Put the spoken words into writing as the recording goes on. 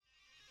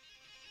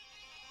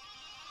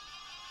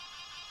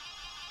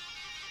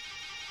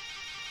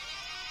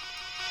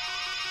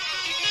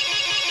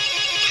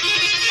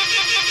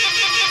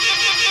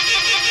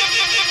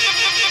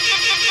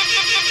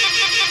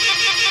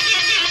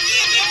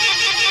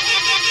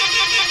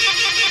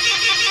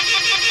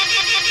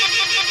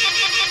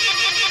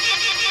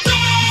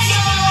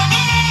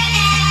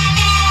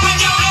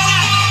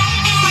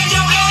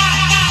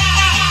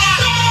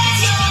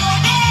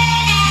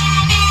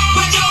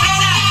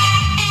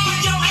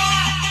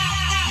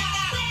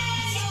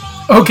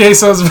Okay,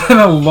 so it's been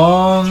a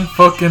long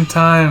fucking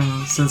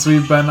time since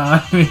we've been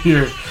on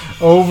here.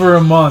 Over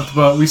a month,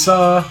 but we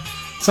saw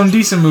some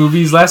decent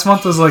movies. Last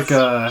month was like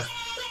it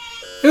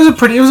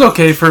was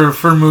okay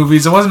for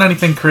movies. It wasn't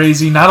anything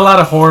crazy. Not a lot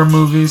of horror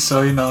movies,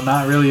 so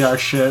not really our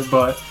shit,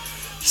 but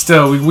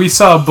still we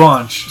saw a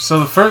bunch.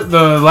 So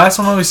the last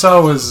one we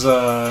saw was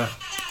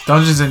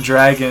Dungeons and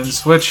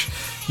Dragons, which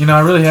I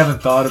really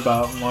haven't thought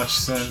about much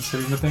since.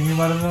 Have you been thinking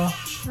about it at all?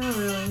 Not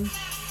really.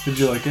 Did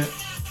you like it?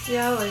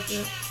 Yeah, I like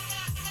it.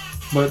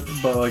 But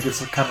like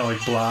it's kind of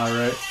like blah,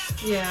 right?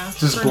 Yeah. It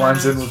just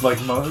blends in with like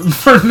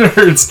for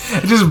nerds.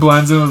 It just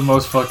blends in with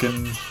most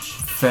fucking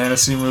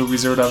fantasy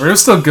movies or whatever. It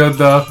was still good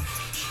though.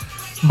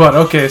 But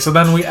okay, so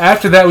then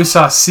after that we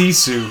saw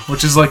Sisu,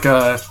 which is like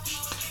a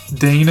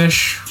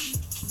Danish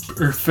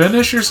or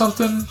Finnish or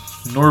something,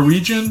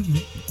 Norwegian.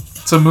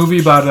 It's a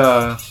movie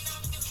about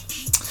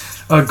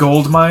a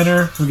gold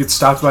miner who gets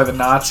stopped by the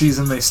Nazis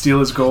and they steal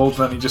his gold,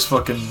 then he just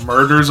fucking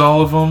murders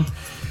all of them.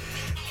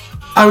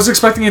 I was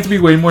expecting it to be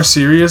way more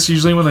serious.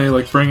 Usually when they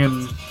like bring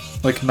in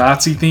like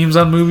Nazi themes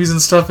on movies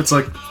and stuff, it's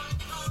like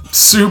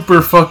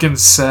super fucking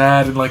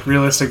sad and like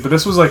realistic. But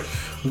this was like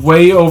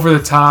way over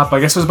the top. I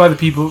guess it was by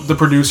the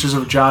producers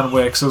of John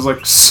Wick. So it was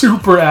like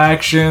super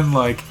action,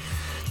 like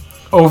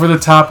over the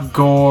top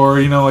gore,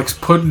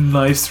 like putting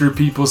knives through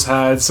people's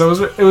heads. So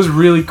it was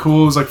really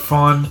cool. It was like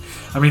fun.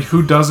 I mean,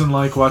 who doesn't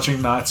like watching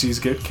Nazis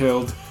get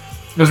killed?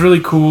 It was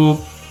really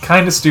cool.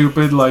 Kind of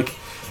stupid, like.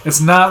 It's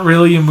not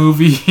really a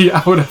movie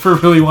I would ever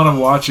really want to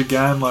watch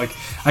again. Like,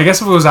 I guess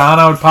if it was on,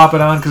 I would pop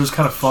it on because it was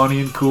kind of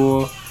funny and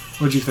cool.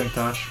 What'd you think,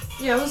 Tosh?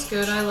 Yeah, it was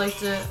good. I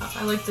liked it.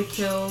 I liked the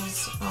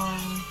kills.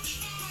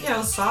 Yeah, it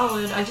was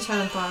solid. I just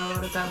hadn't thought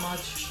about it that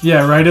much.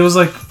 Yeah, right? It was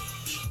like...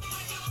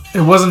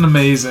 It wasn't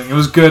amazing. It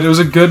was good. It was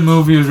a good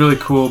movie. It was really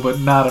cool, but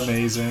not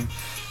amazing.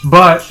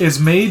 But it's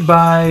made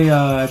by...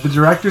 the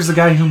director's the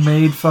guy who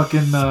made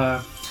fucking...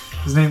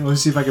 his name... Let me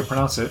see if I can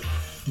pronounce it.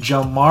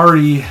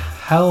 Jalmari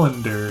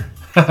Helander.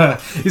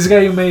 He's the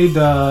guy who made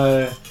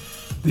the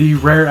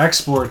Rare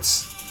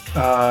Exports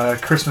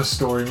Christmas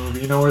Story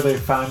movie. You know where they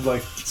found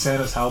like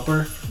Santa's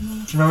helper?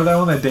 Mm-hmm. Remember that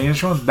one? That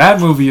Danish one?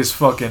 That movie is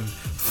fucking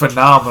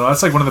phenomenal.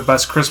 That's like one of the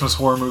best Christmas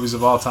horror movies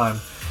of all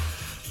time.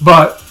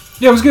 But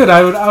yeah, it was good.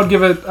 I would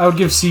give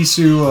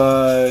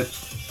Sisu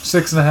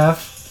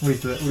 6.5.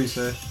 What do you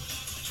say?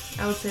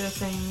 I would say the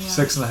same. Yeah.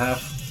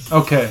 6.5.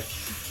 Okay.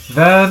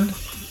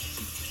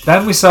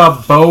 Then we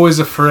saw Beau is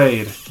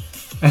Afraid.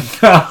 And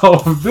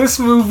now, this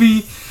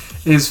movie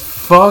is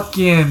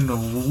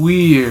fucking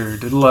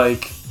weird.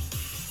 Like,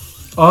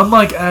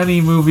 unlike any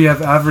movie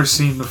I've ever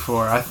seen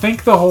before. I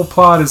think the whole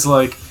plot is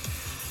like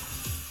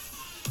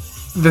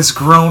this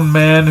grown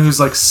man who's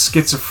like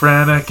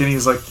schizophrenic and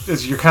he's like,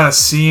 you're kind of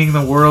seeing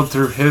the world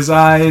through his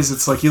eyes.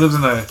 It's like he lives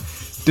in a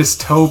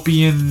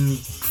dystopian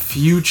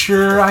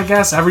future, I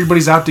guess.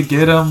 Everybody's out to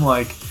get him.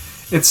 Like,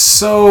 it's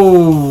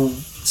so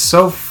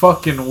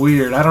fucking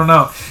weird. I don't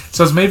know.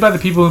 So it's made by the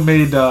people who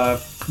made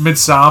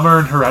Midsommar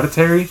and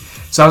Hereditary.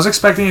 So I was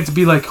expecting it to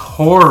be like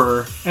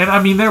horror. And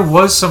I mean, there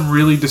was some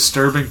really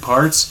disturbing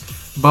parts,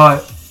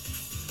 but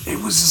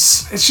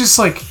it's just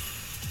like,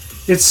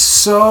 it's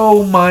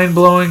so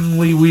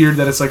mind-blowingly weird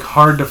that it's like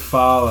hard to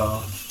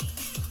follow.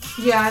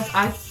 Yeah,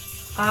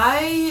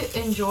 I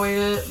enjoyed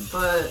it,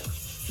 but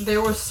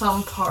there were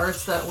some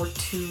parts that were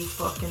too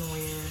fucking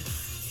weird.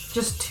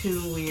 Just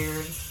too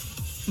weird.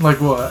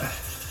 Like what?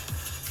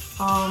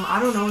 I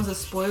don't know, is it a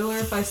spoiler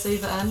if I say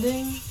the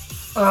ending?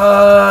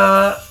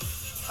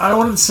 I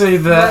wouldn't say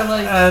that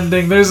like,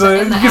 ending. There's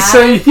a,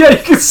 you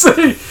attic? could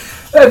say,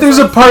 there's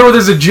a part where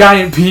there's a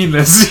giant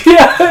penis.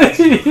 Yeah,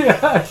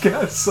 I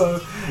guess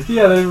so.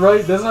 Yeah, they're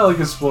right. That's not like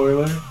a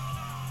spoiler.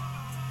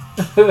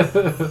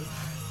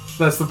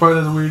 That's the part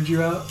that weirded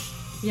you out?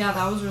 Yeah,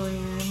 that was really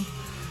weird.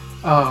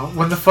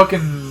 When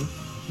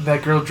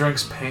that girl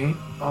drinks paint.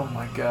 Oh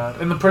my god.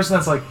 And the person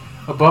that's like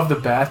above the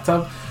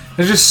bathtub.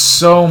 There's just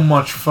so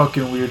much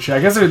fucking weird shit. I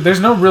guess there's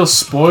no real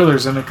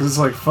spoilers in it because it's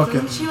like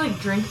fucking... Doesn't she like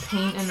drink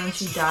paint and then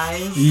she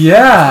dies?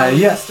 Yeah.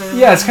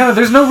 It's kind of...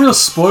 There's no real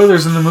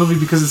spoilers in the movie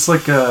because it's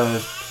like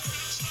a...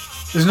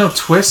 There's no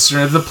twists or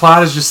anything. The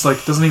plot is just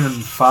like... Doesn't even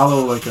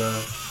follow like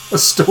a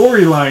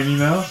storyline,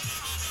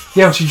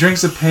 Yeah, when she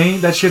drinks the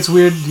paint, that shit's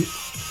weird.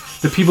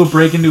 The people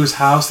break into his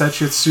house, that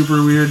shit's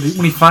super weird.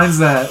 When he finds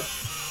that...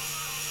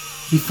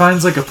 He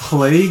finds like a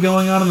play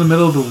going on in the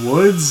middle of the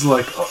woods.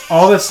 Like,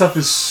 all that stuff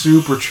is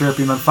super trippy.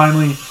 And then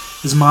finally,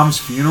 his mom's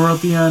funeral at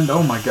the end.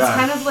 Oh my god.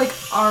 It's kind of like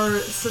our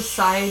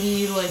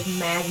society, like,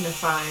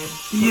 magnified.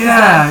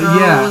 Yeah, that girl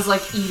yeah. was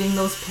like eating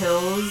those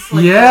pills.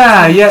 Like,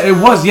 it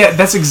was. Yeah,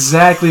 that's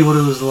exactly what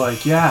it was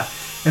like. Yeah.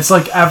 It's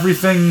like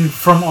everything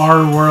from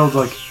our world,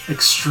 like,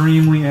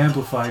 extremely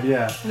amplified.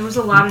 Yeah. And there was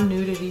a lot of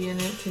nudity in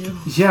it, too.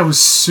 Yeah, it was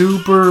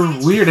super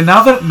weird. And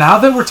now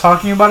that we're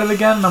talking about it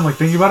again, and I'm like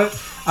thinking about it,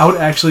 I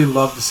would actually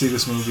love to see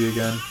this movie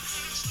again.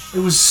 It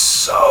was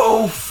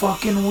so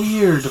fucking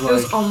weird. Like, it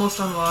was almost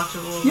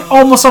unwatchable. Yeah,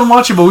 almost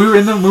unwatchable. We were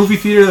in the movie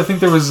theater. I think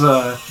there was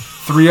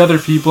 3 other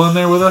people in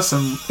there with us,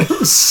 and it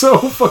was so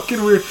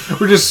fucking weird.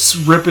 We're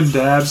just ripping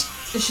dabs.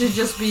 It should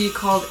just be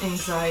called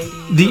anxiety.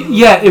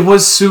 Yeah, it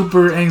was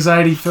super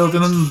anxiety filled,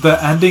 and then the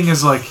ending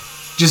is like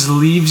just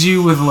leaves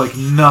you with like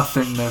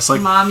nothingness,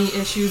 like mommy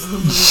issues. The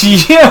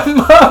movie. Yeah,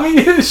 mommy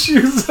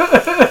issues.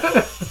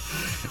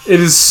 It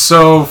is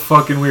so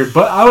fucking weird,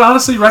 but I would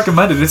honestly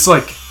recommend it. It's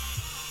like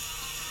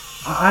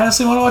I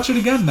honestly want to watch it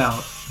again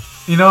now.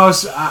 You know,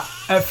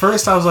 at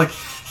first I was like,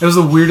 it was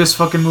the weirdest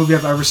fucking movie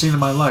I've ever seen in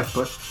my life,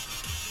 but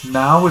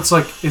now it's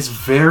like, it's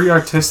very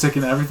artistic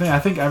and everything. I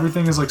think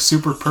everything is like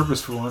super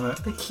purposeful in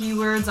it. The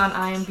keywords on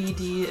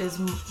IMDb is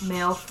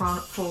male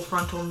full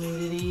frontal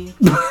nudity,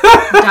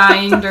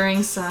 dying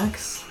during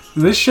sex.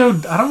 This show,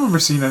 I don't remember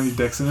seeing any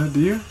dicks in it, do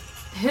you?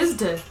 His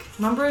dick.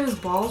 Remember his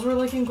balls were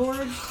like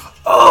engorged?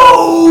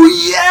 Oh,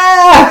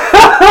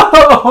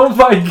 yeah! Oh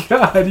my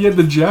god, he had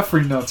the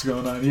Jeffrey nuts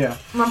going on, yeah.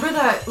 Remember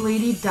that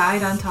lady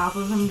died on top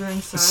of him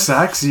during sex?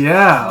 Sex,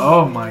 yeah.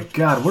 Oh my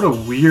god, what a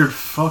weird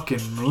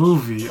fucking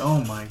movie.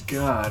 Oh my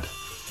god.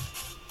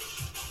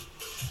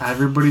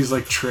 Everybody's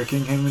like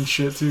tricking him and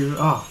shit too.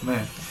 Oh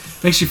man.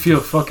 Makes you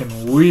feel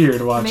fucking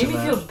weird watching that. It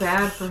made me feel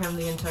bad for him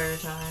the entire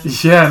time.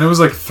 Yeah, and it was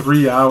like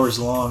 3 hours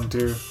long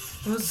too.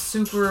 It was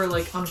super,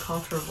 like,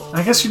 uncomfortable.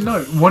 I guess you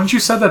know. Once you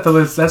said that,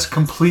 though, that's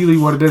completely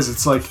what it is.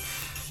 It's like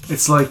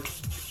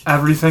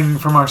everything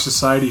from our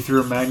society through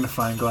a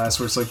magnifying glass,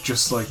 where it's like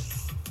just like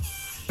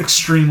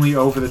extremely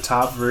over the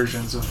top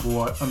versions of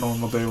what a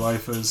normal day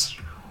life is.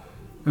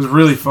 It was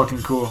really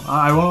fucking cool.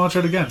 I want to watch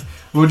it again.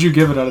 What would you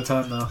give it out of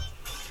 10, though?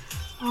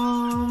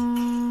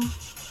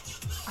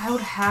 I would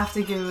have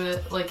to give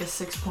it like a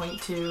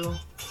 6.2.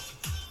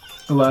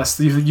 Less?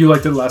 You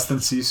liked it less than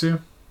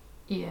Sisu?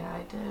 Yeah,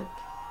 I did.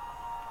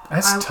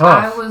 That's tough.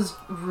 I was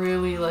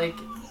really like,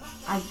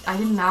 I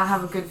did not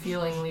have a good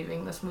feeling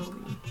leaving this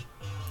movie.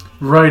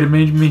 Right, it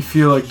made me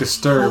feel like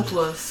disturbed.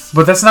 Hopeless.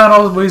 But that's not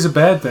always a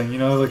bad thing, you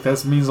know. Like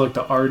that means like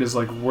the art is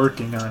like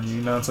working on you.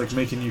 You know, it's like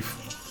making you.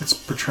 It's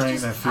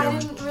portraying that feeling. I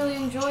didn't really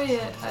enjoy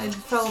it. I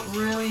felt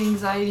really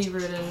anxiety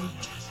ridden.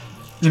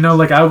 You know,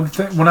 like I would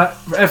think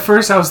at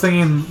first I was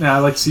thinking I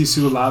like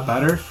Sisu a lot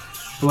better.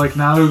 But like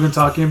now that we've been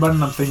talking about it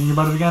and I'm thinking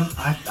about it again,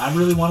 I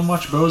really want to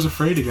watch Beau's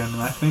Afraid again,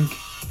 and I think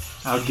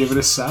I would give it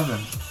a 7.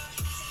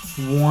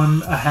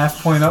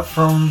 1.5 point up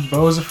from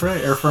Beau's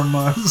Afraid, or from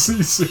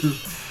Sisu.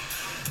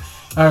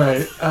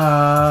 Alright,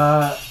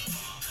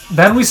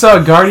 then we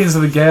saw Guardians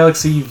of the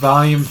Galaxy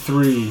Volume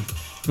 3,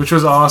 which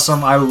was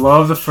awesome. I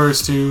love the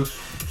first 2.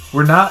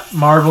 We're not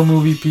Marvel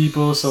movie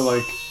people, so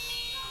like,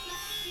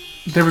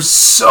 there was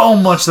so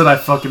much that I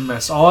fucking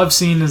missed. All I've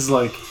seen is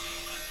like,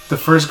 the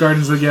first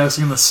Guardians of the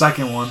Galaxy and the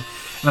second one,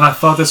 and then I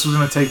thought this was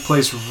going to take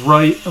place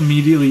right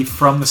immediately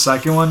from the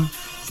second one.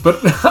 But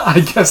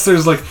I guess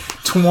there's like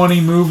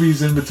 20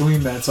 movies in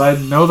between that, so I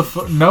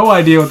had no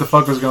idea what the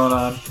fuck was going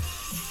on.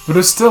 But it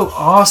was still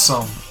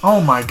awesome. Oh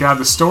my god,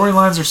 the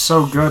storylines are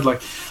so good.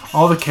 Like,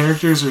 all the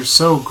characters are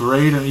so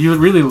great, and you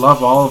really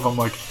love all of them.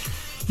 Like,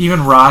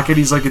 even Rocket,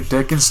 he's like a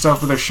dick and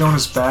stuff, but they're showing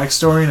his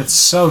backstory, and it's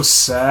so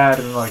sad,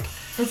 and like...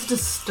 It's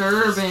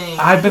disturbing.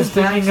 I've been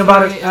thinking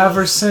about it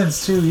ever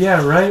since, too.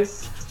 Yeah, right?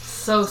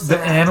 So sad.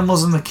 The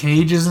animals in the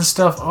cages and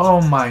stuff, oh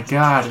my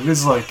god, it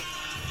is like...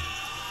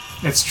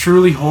 It's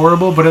truly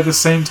horrible, but at the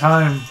same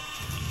time,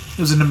 it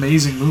was an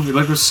amazing movie.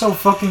 Like, it was so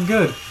fucking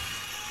good.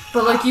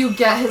 But, like, you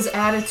get his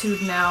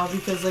attitude now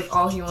because, like,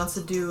 all he wants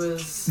to do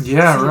is see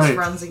his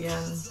friends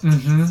again.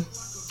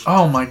 Mm-hmm.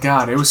 Oh, my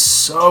God. It was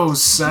so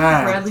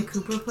sad. Bradley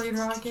Cooper played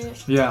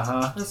Rocket? Yeah,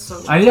 huh? That's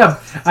so weird.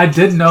 I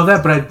did know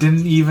that, but I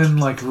didn't even,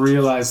 like,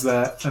 realize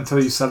that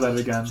until you said that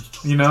again.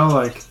 You know,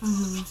 like,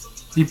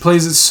 he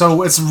plays it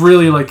so... It's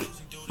really, like,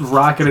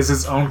 Rocket is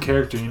his own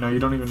character, you know? You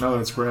don't even know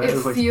that's Brad.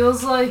 It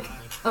feels like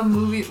a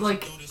movie,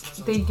 like...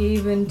 They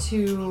gave in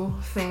to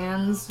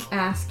fans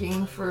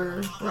asking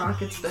for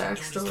Rocket's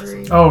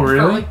backstory. Oh, really? It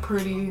felt like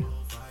pretty...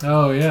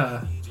 Oh,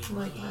 yeah.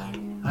 Like that,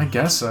 yeah. I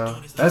guess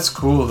so. That's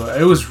cool, though.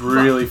 It was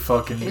really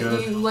fucking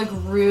good. You, like,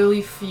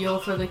 really feel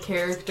for the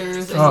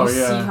characters, and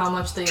see how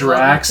much they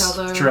love each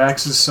other.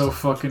 Drax is so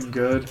fucking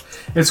good.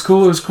 It's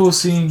cool. It was cool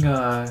seeing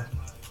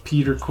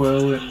Peter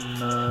Quill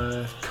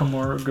and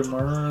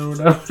Gamora or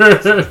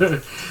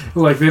whatever.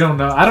 Like, they don't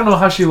know. I don't know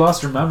how she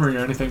lost her memory or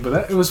anything,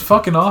 but it was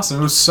fucking awesome.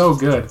 It was so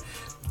good.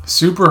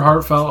 Super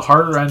heartfelt,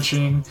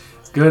 heart-wrenching,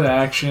 good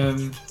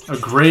action, a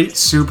great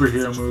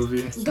superhero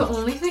movie. The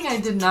only thing I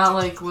did not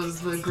like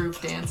was the group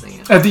dancing.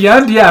 At the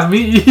end, yeah, me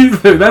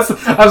either. I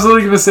was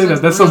literally going to say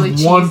that. That's really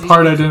the one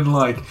part I didn't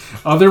like.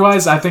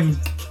 Otherwise, I think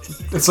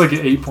it's like an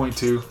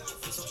 8.2.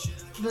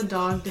 The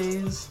dog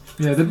days.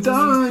 Yeah, the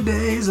dog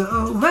days are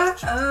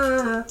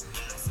over.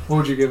 What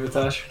would you give it,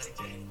 Tash?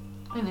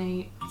 An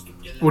 8.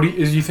 What do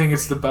you think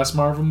it's the best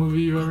Marvel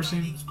movie you've ever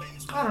seen?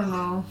 I don't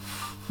know.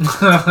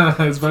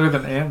 It's better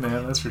than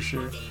Ant-Man, that's for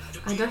sure.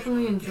 I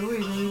definitely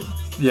enjoyed it.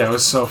 Yeah, it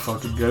was so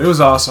fucking good. It was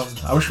awesome.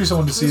 I wish we saw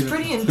one to see it.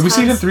 Did we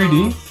see it in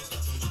 3D?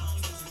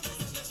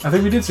 I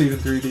think we did see it in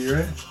 3D,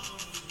 right?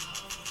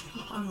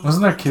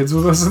 Wasn't there kids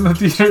with us in the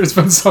theater? It's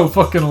been so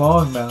fucking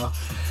long now.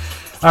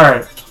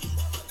 Alright.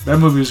 That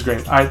movie was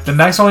great. Alright, the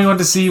next one we went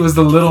to see was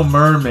The Little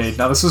Mermaid.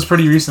 Now, this was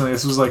pretty recently.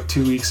 This was like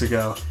 2 weeks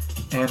ago.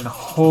 And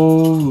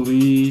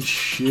holy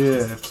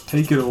shit.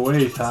 Take it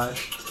away,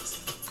 Tosh.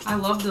 I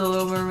loved The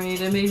Little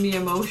Mermaid. It made me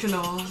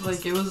emotional.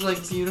 Like, it was,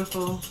 like,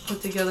 beautiful,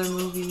 put together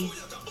movie.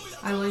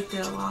 I liked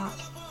it a lot.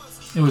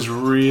 It was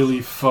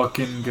really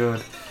fucking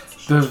good.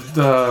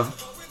 The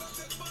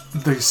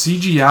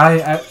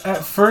CGI,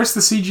 at first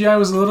the CGI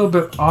was a little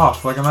bit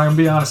off. Like, I'm not gonna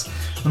be honest.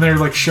 When they were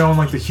like showing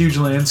like the huge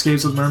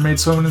landscapes with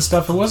mermaids swimming and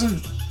stuff, it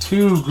wasn't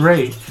too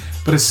great.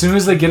 But as soon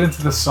as they get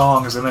into the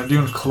songs and they're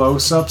doing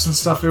close-ups and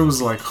stuff, it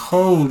was like,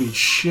 holy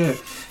shit.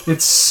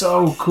 It's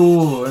so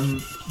cool.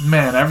 And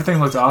man, everything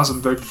looked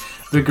awesome.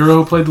 The girl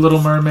who played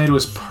Little Mermaid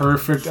was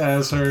perfect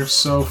as her.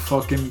 So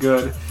fucking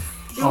good.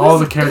 All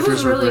the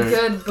characters were great. It was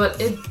really good,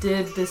 but it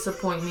did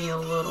disappoint me a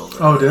little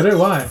bit. Oh, did it?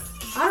 Why?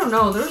 I don't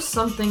know. There were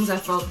some things I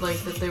felt like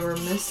that they were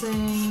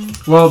missing.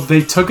 Well,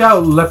 they took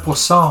out Le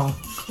Poisson,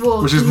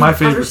 which is my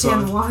favorite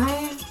song.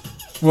 Why?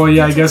 Well,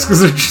 yeah, I guess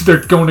because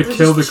they're going to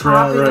kill the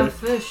crab, right?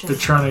 They're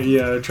trying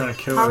to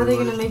kill. How are they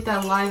going to make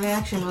that live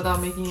action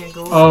without making it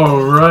go?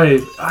 Oh,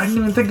 right. I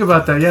didn't even think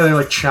about that. Yeah, they're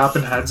like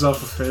chopping heads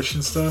off of fish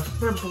and stuff.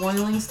 They're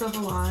boiling stuff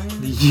alive.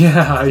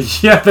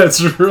 Yeah,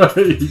 that's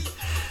right.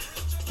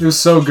 It was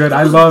so good.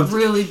 I loved.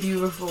 Really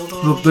beautiful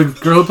though. The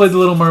girl who played the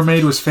Little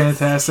Mermaid was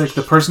fantastic.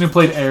 The person who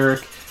played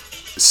Eric,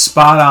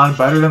 spot on,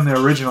 better than the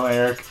original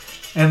Eric.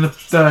 And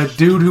the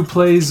dude who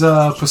plays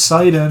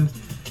Poseidon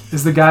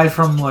is the guy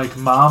from like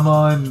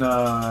Mama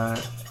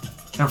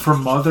and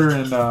from Mother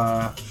and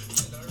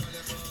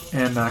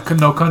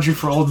No Country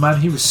for Old Men.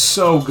 He was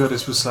so good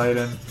as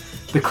Poseidon.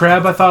 The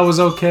crab I thought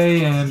was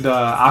okay, and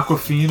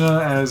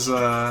Aquafina as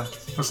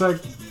what's that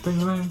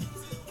thing's name?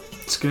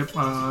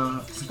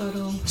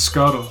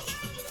 Scuttle.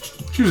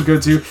 She was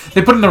good too.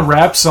 They put in a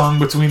rap song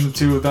between the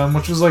two of them,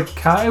 which was like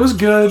it was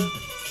good.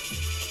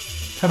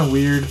 Kind of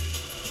weird.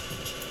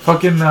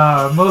 Fucking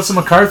Melissa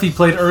McCarthy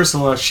played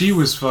Ursula. She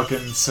was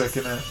fucking sick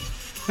in it.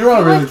 They were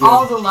all really good.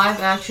 All the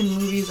live action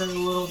movies are a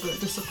little bit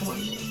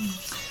disappointing.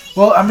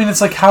 Well, I mean,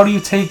 it's like, how do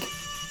you take?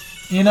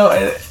 You know,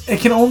 it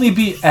can only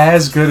be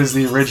as good as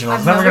the original.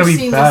 It's never going to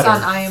be better.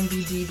 I've never seen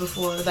this on IMDb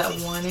before, that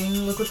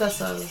warning. Look what that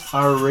says.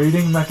 Our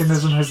rating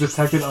mechanism has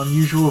detected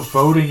unusual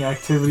voting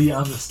activity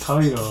on this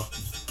title.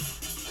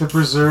 To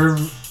preserve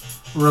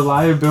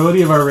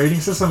reliability of our rating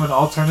system, an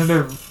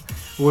alternative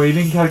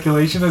weighting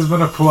calculation has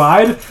been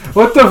applied?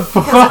 What the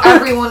fuck? Because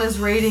everyone is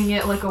rating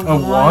it like a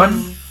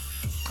 1.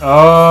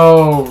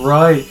 Oh,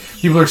 right.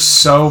 People are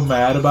so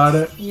mad about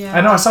it. Yeah. I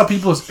know, I saw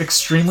people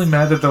extremely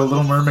mad that the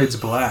Little Mermaid's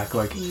black.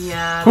 Like,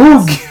 yeah,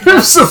 who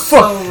gives a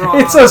fuck? So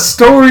it's a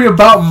story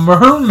about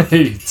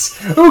mermaids.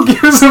 Who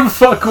gives a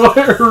fuck what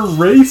her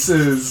race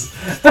is?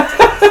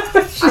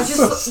 I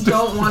just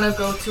don't want to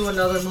go to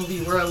another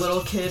movie where a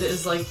little kid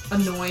is, like,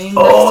 annoying.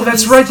 Oh,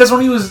 that's right. That's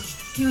when he was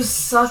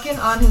sucking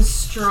on his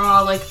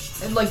straw, like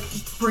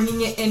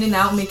bringing it in and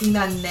out, making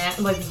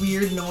that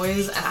weird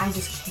noise, and I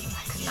just can't.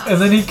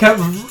 And then he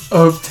kept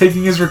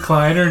taking his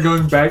recliner and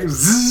going back.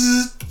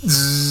 Zzz,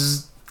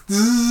 zzz,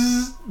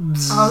 zzz,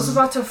 zzz. I was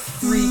about to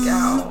freak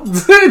out.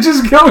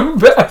 Just going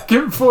back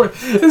and forth.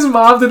 His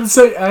mom didn't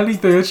say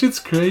anything. That shit's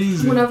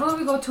crazy. Whenever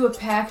we go to a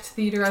packed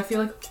theater, I feel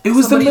like it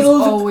was somebody's the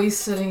middle of always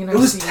sitting in our It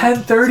was seat.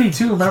 10:30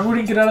 too. Remember we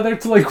didn't get out of there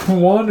till like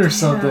 1 or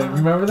something. Yeah.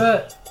 Remember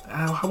that?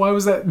 Why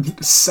was that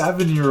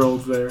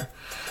 7-year-old there?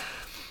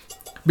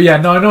 But yeah,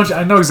 no,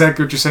 I know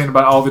exactly what you're saying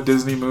about all the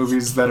Disney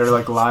movies that are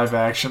like live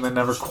action that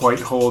never quite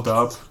hold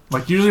up.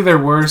 Like usually they're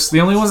worse.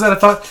 The only ones that I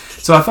thought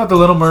The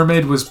Little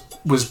Mermaid was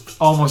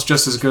almost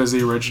just as good as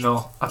the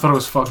original. I thought it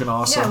was fucking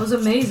awesome. Yeah, it was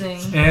amazing.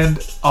 And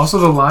also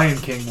the Lion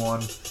King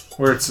one,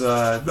 where it's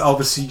all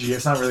the CGI.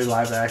 It's not really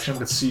live action,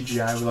 but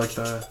CGI with like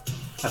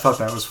I thought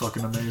that was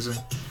fucking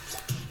amazing.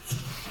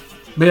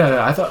 But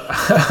yeah, I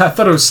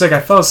thought it was sick.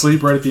 I fell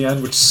asleep right at the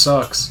end, which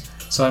sucks.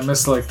 So I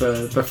missed like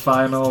the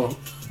final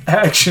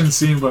action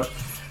scene, but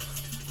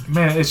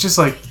man, it's just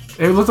like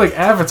it looked like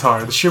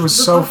Avatar. The shit was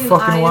so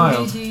fucking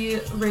wild. The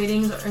IMDb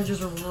ratings are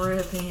just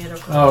ripping it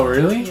apart. Oh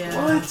really? Yeah.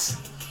 What?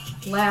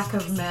 Lack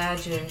of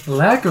magic.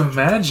 Lack of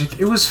magic.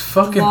 It was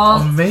fucking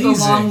amazing. The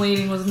long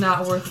waiting was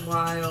not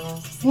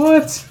worthwhile.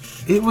 What?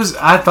 It was.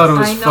 I thought it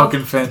was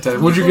fucking fantastic.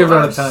 What'd you give it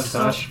out of 10,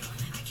 Tosh?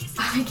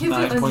 I give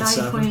it a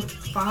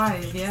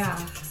 9.5. Yeah.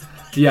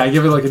 Yeah, I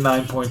give it like a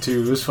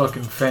 9.2. It was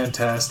fucking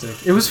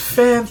fantastic. It was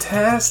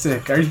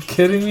fantastic. Are you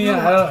kidding me? You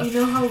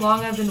know how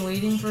long I've been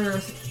waiting for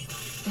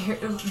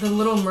The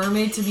Little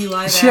Mermaid to be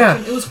live action?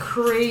 Yeah. It was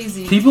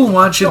crazy. People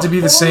want shit to be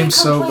the same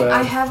so bad.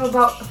 I have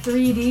about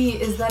 3D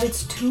is that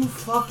it's too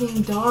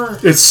fucking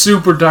dark. It's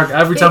super dark.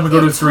 Every time we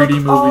go to a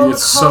 3D movie,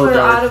 it's so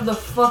dark. Out of the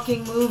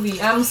fucking movie.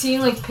 I'm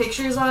seeing like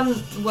pictures on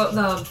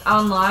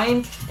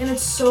online, and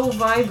it's so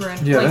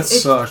vibrant. Yeah, like, that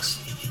sucks.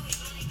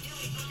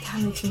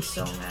 That makes me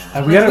so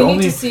mad. We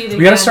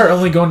gotta start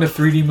only going to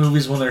 3D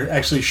movies when they're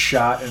actually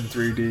shot in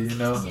 3D. You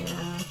know.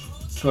 Yeah.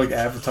 Like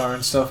Avatar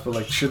and stuff, but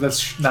like shit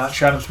that's not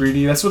shot in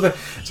 3D. That's what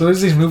so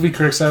there's these movie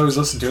critics I always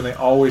listen to, and they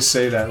always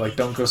say that like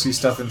don't go see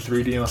stuff in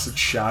 3D unless it's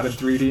shot in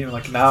 3D. And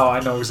like now I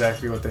know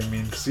exactly what they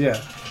mean because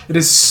yeah, It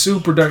is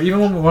super dark.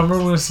 Even when we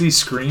went to see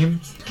Scream,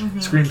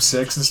 Scream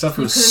 6 and stuff,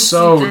 it was couldn't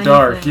so see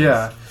dark. anything.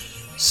 Yeah.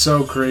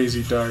 So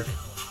crazy dark.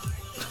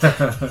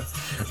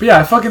 But yeah,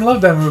 I fucking love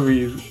that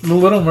movie. The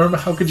Little Mermaid,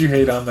 how could you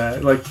hate on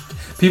that? Like,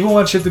 people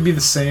want shit to be the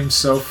same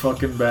so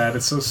fucking bad.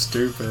 It's so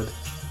stupid.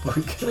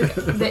 Like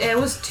it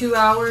was 2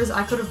 hours.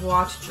 I could have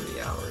watched 3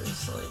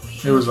 hours.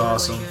 Like, it was really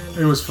awesome.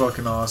 good. It was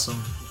fucking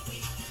awesome.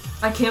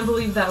 I can't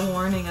believe that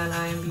warning on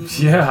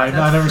IMDb. Yeah, I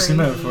never That's seen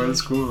that crazy. before.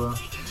 That's cool though.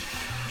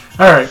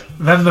 All right,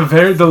 then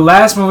the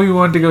last movie we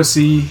wanted to go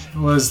see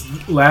was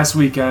last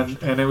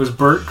weekend, and it was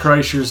Bert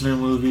Kreischer's new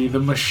movie, The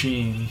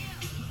Machine.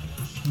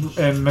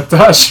 And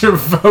Natasha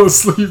fell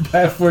asleep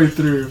halfway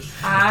through.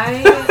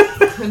 I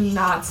could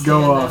not stand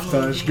Go that off,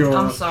 movie. Tash, go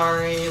I'm off.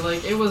 sorry.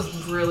 Like, it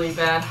was really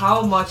bad.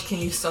 How much can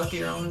you suck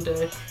your own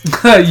dick?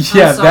 Yeah, I'm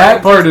sorry,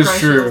 that part Bert is Kreischer.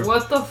 true.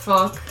 What the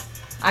fuck?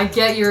 I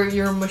get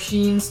your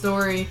machine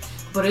story,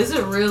 but is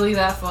it really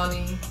that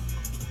funny?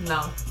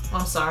 No.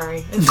 I'm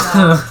sorry. It's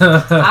not.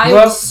 I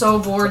was so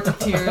bored to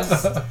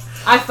tears.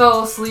 I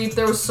fell asleep.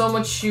 There was so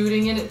much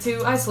shooting in it,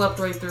 too. I slept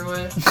right through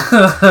it.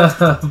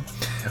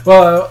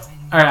 Well,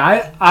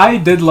 alright, I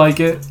did like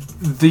it.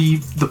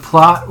 The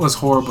plot was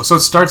horrible. So it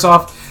starts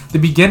off, the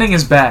beginning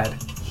is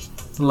bad.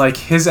 Like,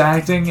 his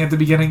acting at the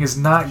beginning is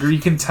not great.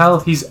 You can tell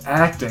he's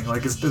acting.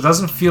 Like, it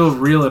doesn't feel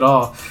real at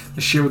all.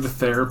 The shit with the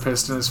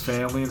therapist and his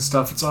family and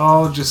stuff, it's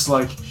all just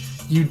like,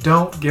 you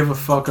don't give a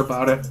fuck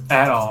about it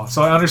at all.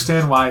 So I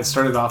understand why it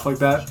started off like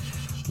that.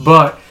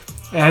 But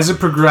as it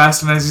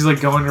progressed and as he's like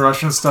going to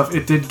Russia and stuff,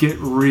 it did get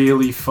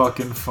really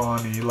fucking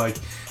funny. Like,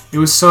 it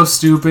was so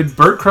stupid.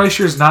 Bert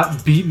Kreischer's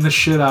not beating the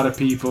shit out of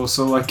people.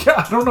 So, like,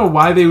 I don't know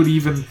why they would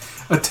even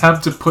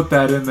attempt to put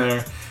that in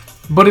there.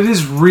 But it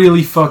is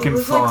really fucking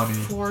funny. It was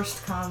like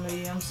forced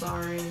comedy. I'm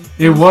sorry.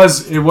 It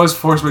was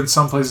forced in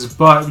some places.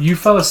 But you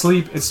fell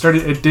asleep.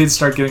 It did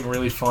start getting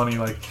really funny.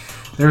 Like,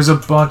 there's a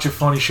bunch of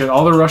funny shit.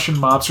 All the Russian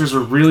mobsters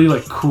were really,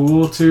 like,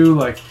 cool, too.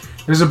 Like,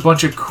 there's a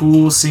bunch of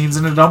cool scenes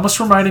in it. It almost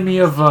reminded me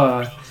of,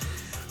 what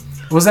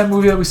was that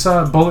movie that we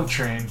saw? Bullet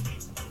Train.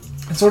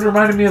 It sort of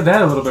reminded me of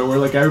that a little bit, where,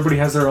 like, everybody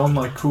has their own,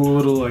 like, cool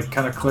little, like,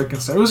 kind of clique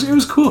and stuff. It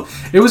was cool.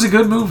 It was a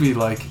good movie.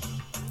 Like,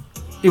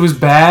 it was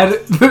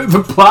bad.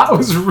 The plot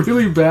was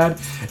really bad,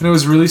 and it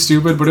was really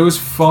stupid, but it was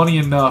funny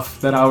enough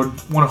that I would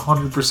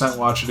 100%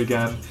 watch it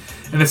again.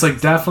 And it's,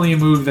 like, definitely a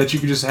movie that you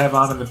could just have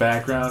on in the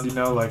background, you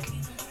know, like...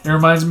 It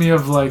reminds me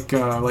of like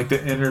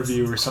The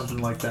Interview or something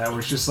like that, where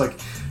it's just like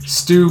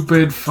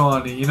stupid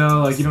funny, you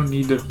know, like you don't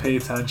need to pay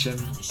attention,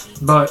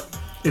 but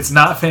it's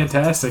not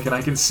fantastic, and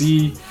I can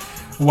see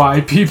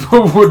why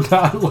people would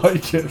not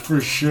like it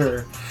for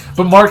sure.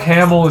 But Mark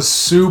Hamill is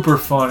super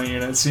funny,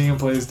 and seeing him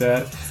play his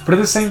dad, but at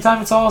the same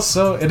time,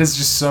 it is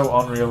just so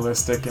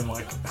unrealistic, and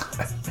like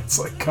it's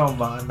like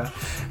come on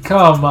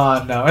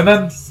now, and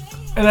then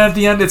at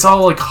the end, it's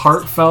all like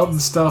heartfelt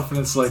and stuff, and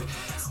it's like.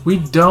 We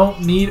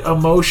don't need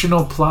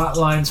emotional plot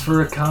lines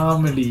for a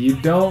comedy. You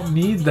don't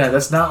need that.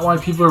 That's not why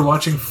people are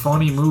watching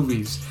funny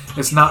movies.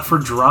 It's not for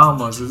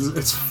dramas.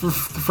 It's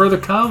for the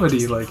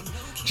comedy. Like,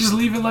 just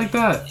leave it like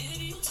that.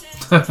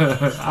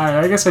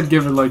 I guess I'd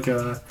give it like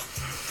a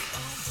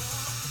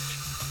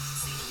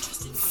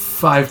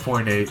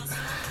 5.8.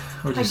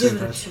 What'd you say,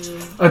 give it Tash? a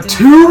 2. A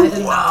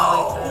 2?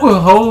 Wow!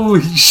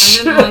 Holy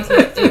shit! I didn't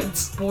like it.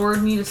 It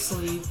bored me to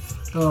sleep.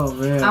 Oh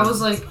man! I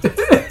was like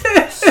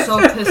so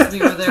pissed we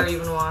were there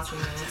even watching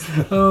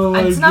it. Oh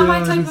my god! It's not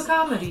my type of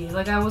comedy.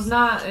 Like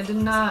it did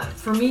not.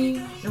 For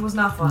me, it was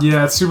not fun.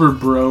 Yeah, it's super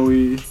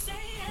bro-y.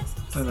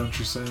 I know what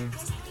you're saying.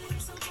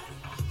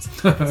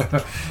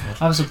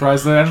 I'm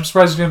surprised you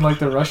didn't like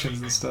the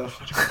Russians and stuff.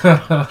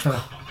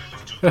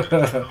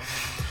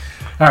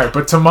 Alright,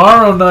 but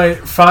tomorrow night,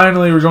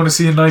 finally, we're going to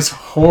see a nice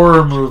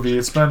horror movie.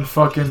 It's been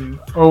fucking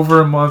over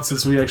a month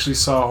since we actually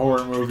saw a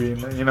horror movie,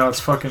 and, you know, it's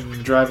fucking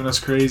driving us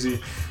crazy.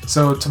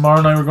 So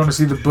tomorrow night, we're going to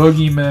see The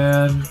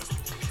Boogeyman.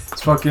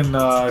 It's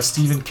fucking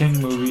Stephen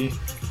King movie.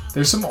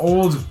 There's some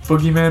old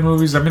Boogeyman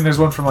movies. I mean, there's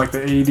one from, like,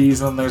 the 80s,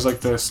 and then there's, like,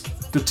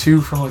 the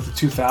two from, like, the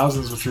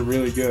 2000s, which are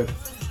really good.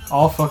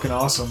 All fucking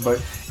awesome.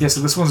 But, yeah,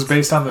 so this one's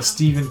based on the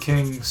Stephen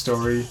King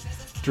story,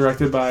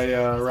 directed by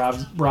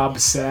Rob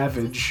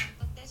Savage.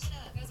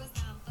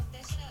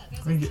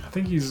 I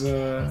think he's he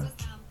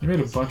made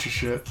a bunch of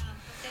shit.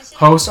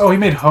 Host. Oh, he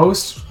made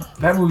Host.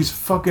 That movie's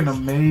fucking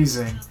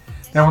amazing.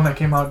 That one that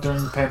came out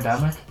during the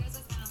pandemic,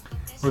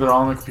 where they're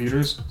all on the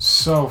computers.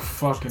 So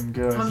fucking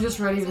good. I'm just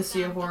ready to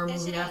see a horror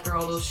movie after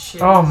all those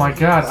shit. Oh my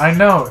god, I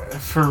know.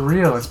 For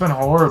real, it's been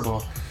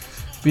horrible.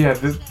 But yeah,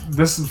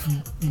 this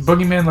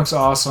Boogeyman looks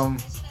awesome.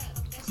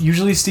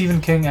 Usually Stephen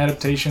King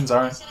adaptations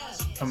aren't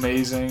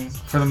amazing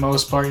for the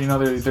most part. You know,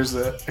 there's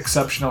the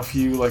exceptional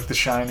few like The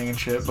Shining and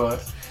shit,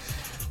 but.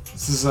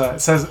 This is, it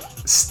says,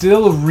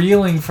 still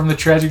reeling from the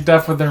tragic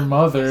death of their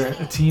mother,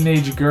 a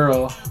teenage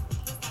girl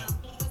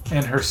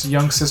and her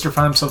young sister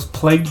find themselves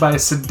plagued by a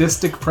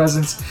sadistic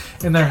presence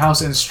in their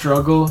house and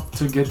struggle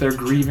to get their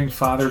grieving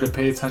father to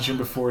pay attention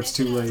before it's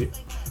too late.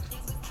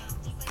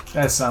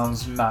 That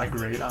sounds not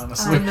great,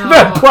 honestly. I know.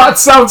 That plot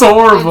sounds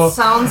horrible. It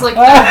sounds like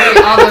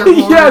every other horror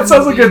movie. Yeah, it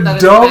sounds like a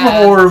dumb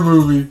horror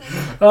movie.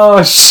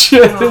 Oh,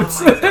 shit. Oh,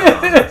 my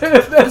God.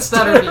 This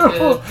better be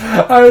good.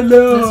 I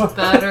know. This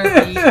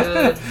better be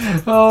good.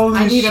 Holy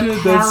I need shit, a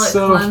palate that's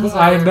so cleanser.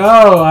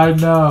 I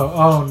know.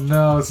 Oh,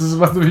 no. This is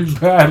about to be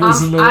bad,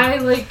 isn't it?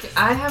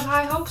 I have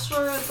high hopes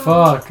for it,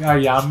 though. Fuck.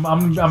 Yeah,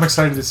 I'm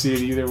excited to see it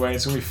either way.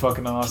 It's gonna be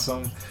fucking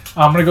awesome.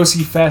 I'm gonna go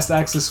see Fast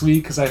X this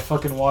week because I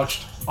fucking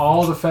watched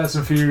all the Fast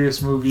and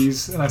Furious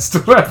movies and I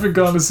still haven't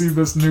gone to see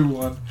this new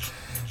one.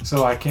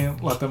 So I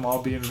can't let them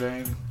all be in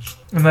vain.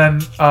 And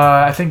then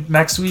I think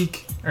next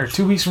week or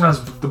 2 weeks from now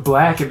is The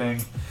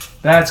Blackening.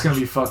 That's gonna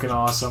be fucking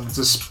awesome.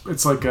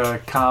 It's like a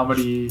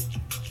comedy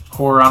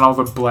horror on all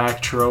the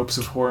black tropes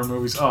of horror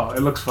movies. Oh,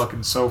 it looks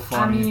fucking so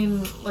funny. I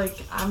mean, like,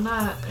 I'm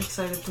not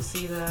excited to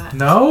see that.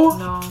 No?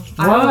 No.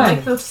 Why? I don't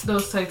like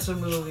those types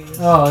of movies.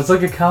 Oh, it's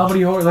like a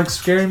comedy horror, like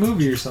Scary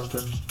Movie or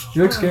something.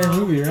 You like Scary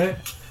Movie, right?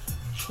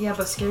 Yeah,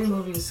 but Scary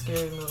Movie is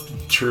Scary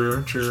Movie.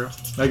 True.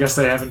 I guess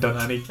they haven't done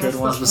any good That's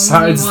ones the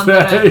besides only one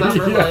that I've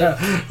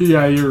ever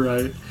yeah, you're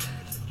right.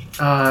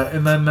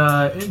 And then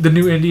the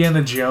new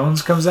Indiana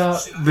Jones comes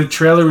out. The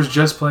trailer was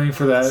just playing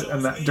for that,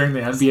 during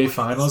the NBA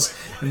Finals,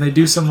 and they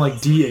do some like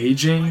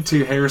de-aging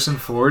to Harrison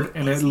Ford,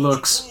 and it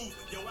looks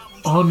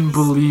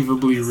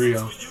unbelievably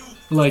real.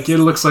 Like it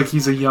looks like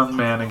he's a young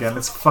man again.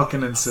 It's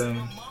fucking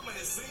insane.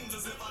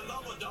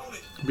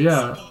 But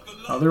yeah.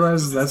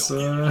 Otherwise, that's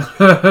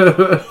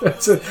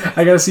that's it.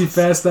 I gotta see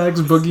Fast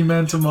X,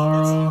 Boogeyman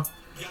tomorrow.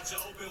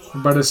 I'm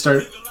about to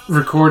start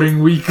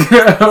recording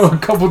a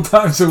couple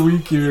times a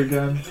week here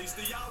again.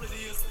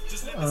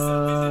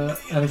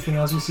 Anything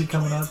else you see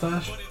coming out,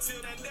 Dash?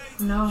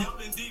 No.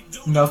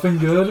 Nothing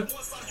good?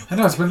 I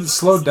know, it's been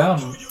slowed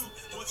down.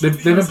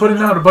 They've been putting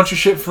out a bunch of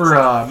shit for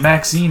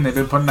Maxine. They've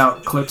been putting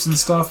out clips and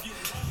stuff.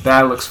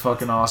 That looks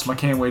fucking awesome. I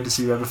can't wait to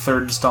see that. The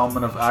third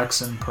installment of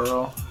X and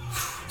Pearl.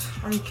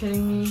 Are you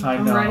kidding me? I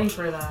know. I'm ready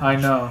for that. I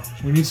know.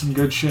 We need some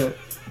good shit.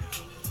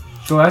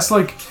 The last,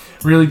 like,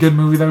 really good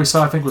movie that we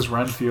saw, I think, was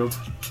Renfield.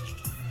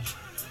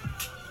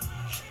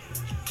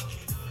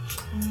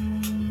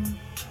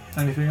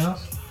 Anything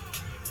else?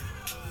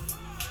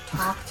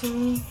 Talk to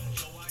Me.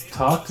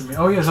 Talk to Me.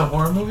 Oh, yeah, it's a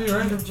horror movie,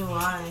 right? End of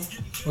July.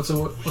 What's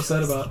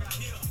that about?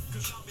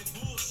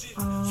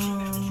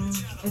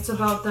 It's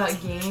about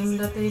that game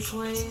that they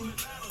play,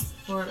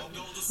 where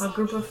a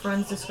group of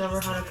friends discover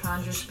how to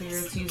conjure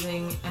spirits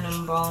using an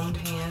embalmed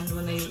hand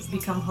when they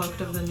become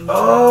hooked of the new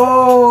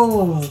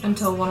Oh!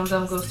 until one of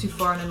them goes too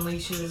far and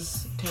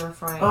unleashes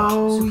terrifying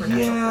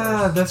supernatural yeah,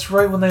 force. that's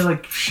right, when they,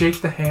 like,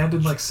 shake the hand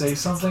and, like, say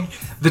something.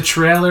 The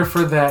trailer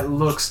for that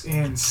looks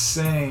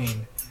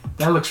insane.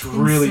 That looks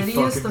really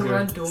Insidious, fucking the good.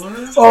 Red Door?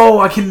 Oh,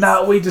 I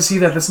cannot wait to see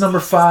that. That's number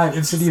 5,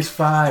 Insidious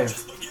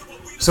 5.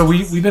 So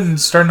we've been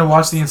starting to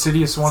watch the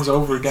Insidious ones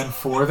over again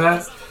for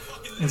that.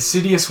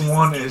 Insidious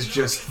 1 is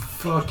just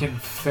fucking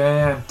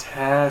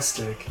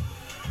fantastic.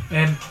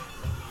 And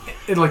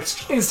it like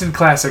instant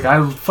classic.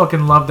 I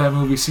fucking love that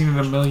movie. Seen it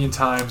a million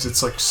times.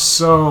 It's like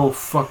so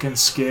fucking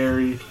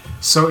scary.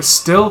 So it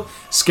still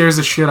scares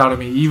the shit out of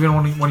me. Even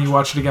when you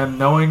watch it again,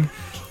 knowing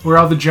where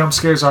all the jump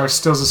scares are,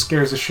 still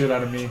scares the shit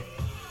out of me.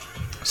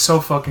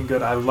 So fucking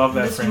good. I love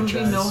that franchise.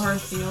 Movie, No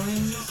Hard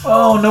Feelings.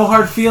 Oh, No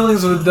Hard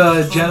Feelings with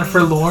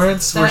Jennifer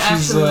Lawrence, where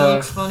she's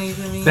looks funny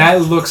to me.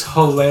 that looks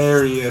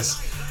hilarious.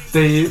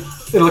 It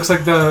looks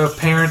like the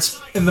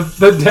parents and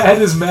the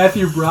dad is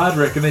Matthew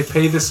Broderick, and they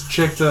pay this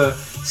chick to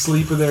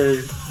sleep with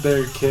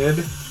their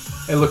kid.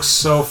 It looks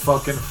so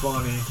fucking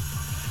funny.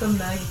 The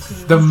Meg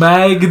 2. The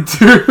Meg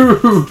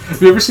 2.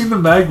 Have you ever seen the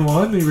Meg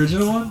 1, the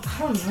original one? I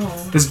don't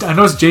know. I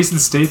know it's Jason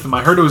Statham.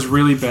 I heard it was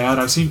really bad.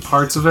 I've seen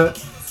parts of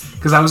it.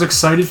 Because I was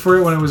excited for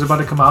it when it was about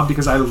to come out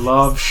because I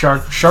love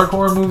shark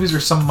horror movies are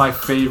some of my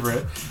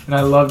favorite, and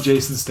I love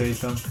Jason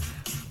Statham.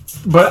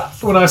 But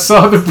when I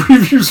saw the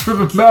previews for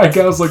the Meg,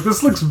 I was like,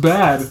 this looks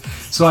bad.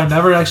 So I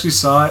never actually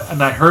saw it,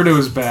 and I heard it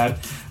was bad.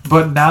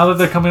 But now that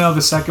they're coming out with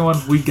the second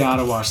one, we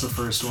gotta watch the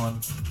first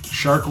one.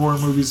 Shark horror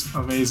movies,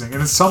 amazing.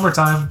 And it's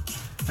summertime.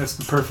 That's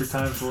the perfect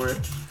time for it.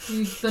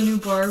 The new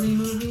Barbie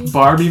movie?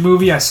 Barbie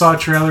movie, I saw a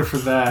trailer for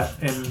that,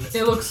 and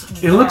it looks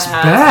bad. It looks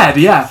bad,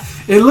 yeah.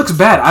 It looks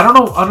bad. I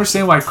don't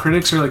understand why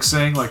critics are like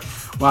saying like,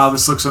 wow,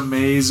 this looks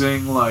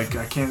amazing, like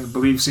I can't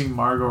believe seeing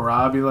Margot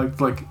Robbie,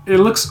 like it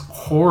looks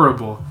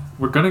horrible.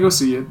 We're gonna go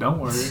see it, don't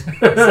worry.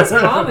 It's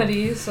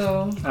comedy,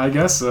 so I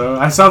guess so.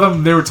 I saw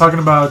them, they were talking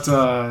about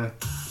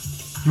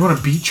you wanna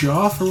beat you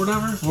off or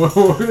whatever? What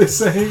were they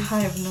saying?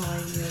 I have no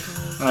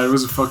idea. It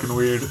was fucking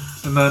weird.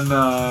 And then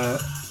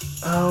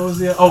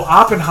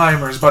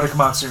Oppenheimer is about to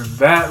come out soon.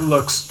 That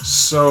looks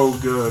so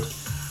good.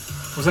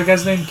 Was that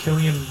guy's name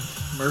Cillian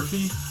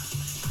Murphy?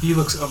 He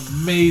looks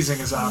amazing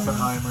as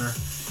Oppenheimer.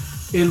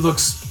 It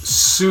looks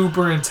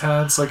super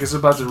intense, like it's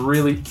about to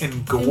really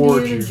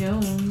engorge you.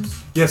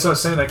 Jones. Yeah, so I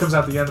was saying that comes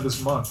out the end of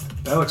this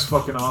month. That looks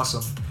fucking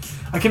awesome.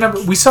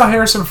 We saw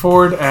Harrison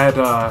Ford at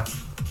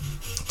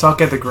talk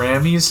at the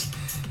Grammys,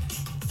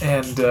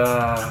 and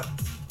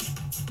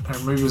or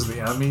maybe it was the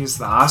Emmys,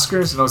 the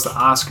Oscars. No, it was the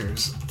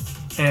Oscars,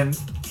 and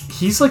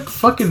he's like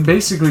fucking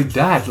basically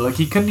dead. Like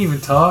he couldn't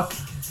even talk.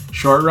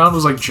 Short Round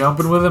was like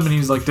jumping with him, and he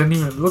was like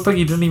looked like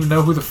he didn't even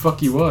know who the fuck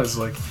he was.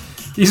 Like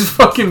he's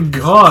fucking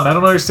gone. I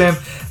don't understand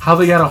how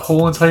they got a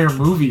whole entire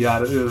movie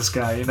out of this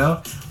guy. You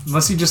know,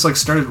 unless he just like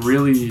started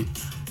really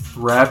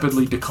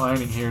rapidly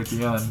declining here at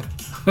the end,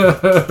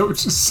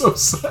 which is so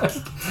sad.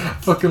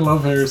 Fucking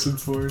love Harrison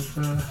Ford.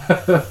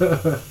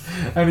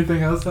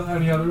 Anything else?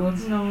 Any other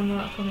ones? No,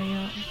 not coming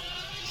out.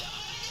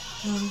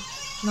 No,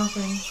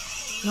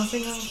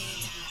 nothing else.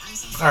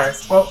 All right.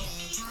 Well.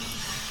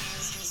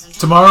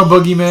 Tomorrow,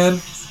 Boogeyman.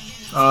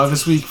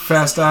 This week,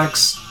 Fast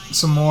X.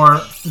 Some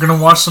more. We're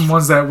gonna watch some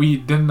ones that we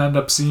didn't end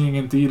up seeing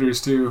in theaters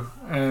too,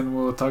 and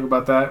we'll talk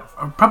about that.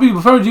 Probably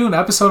before we do an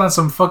episode on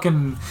some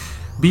fucking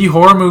B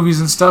horror movies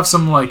and stuff.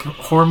 Some like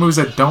horror movies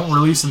that don't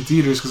release in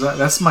theaters, because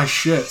that's my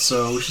shit.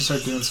 So we should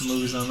start doing some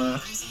movies on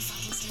that.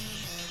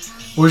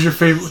 What was your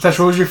favorite? Tash,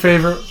 what was your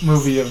favorite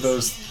movie of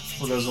those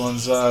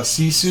ones?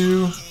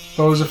 Sisu,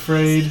 Beau's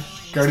Afraid,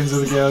 Guardians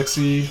of the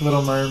Galaxy,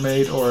 Little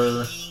Mermaid,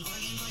 or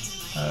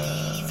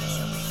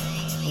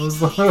what was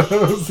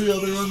the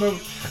other one?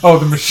 Oh,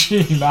 The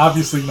Machine.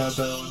 Obviously not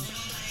that one.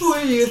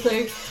 What do you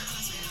think?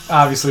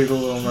 Obviously The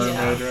Little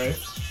Mermaid, right?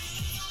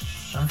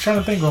 I'm trying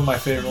to think what my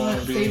favorite one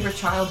would be. My favorite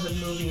childhood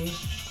movie,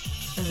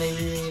 and they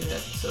remade it,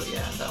 so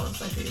yeah, that one's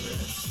my favorite.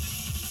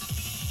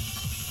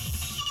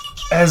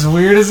 As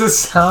weird as it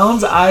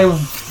sounds, I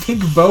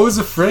think Beau's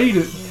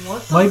Afraid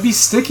might be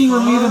sticking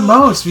with me the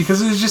most,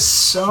 because it's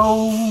just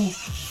so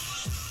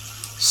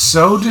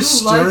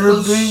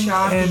disturbing,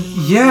 and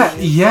yeah,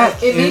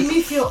 it made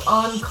me feel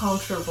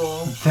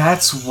uncomfortable.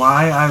 That's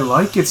why I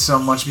like it so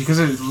much, because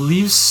it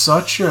leaves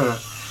such a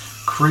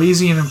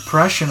crazy an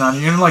impression on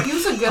you, and like he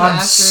was a good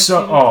actor.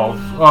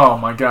 Oh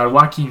my god,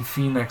 Joaquin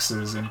Phoenix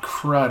is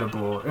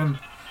incredible, and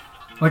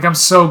like I'm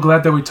so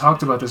glad that we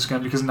talked about this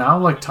again, because now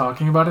like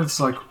talking about it, it's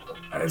like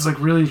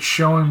really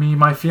showing me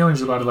my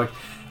feelings about it. Like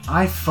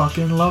I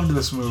fucking loved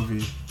this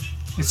movie.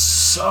 It's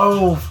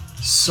so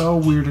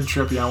weird and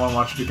trippy. I want to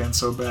watch it again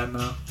so bad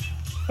now.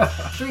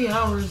 3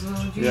 hours though,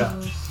 Jesus. Yeah.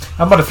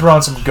 I'm about to throw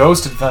on some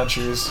Ghost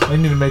Adventures. They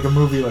need to make a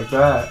movie like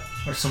that.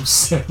 Or some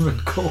Sam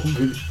and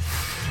Colby.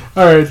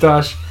 Alright,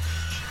 Dash.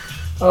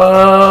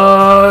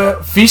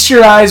 Feast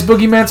your eyes.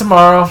 Boogeyman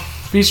tomorrow.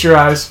 Feast your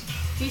eyes.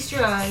 Feast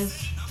your eyes.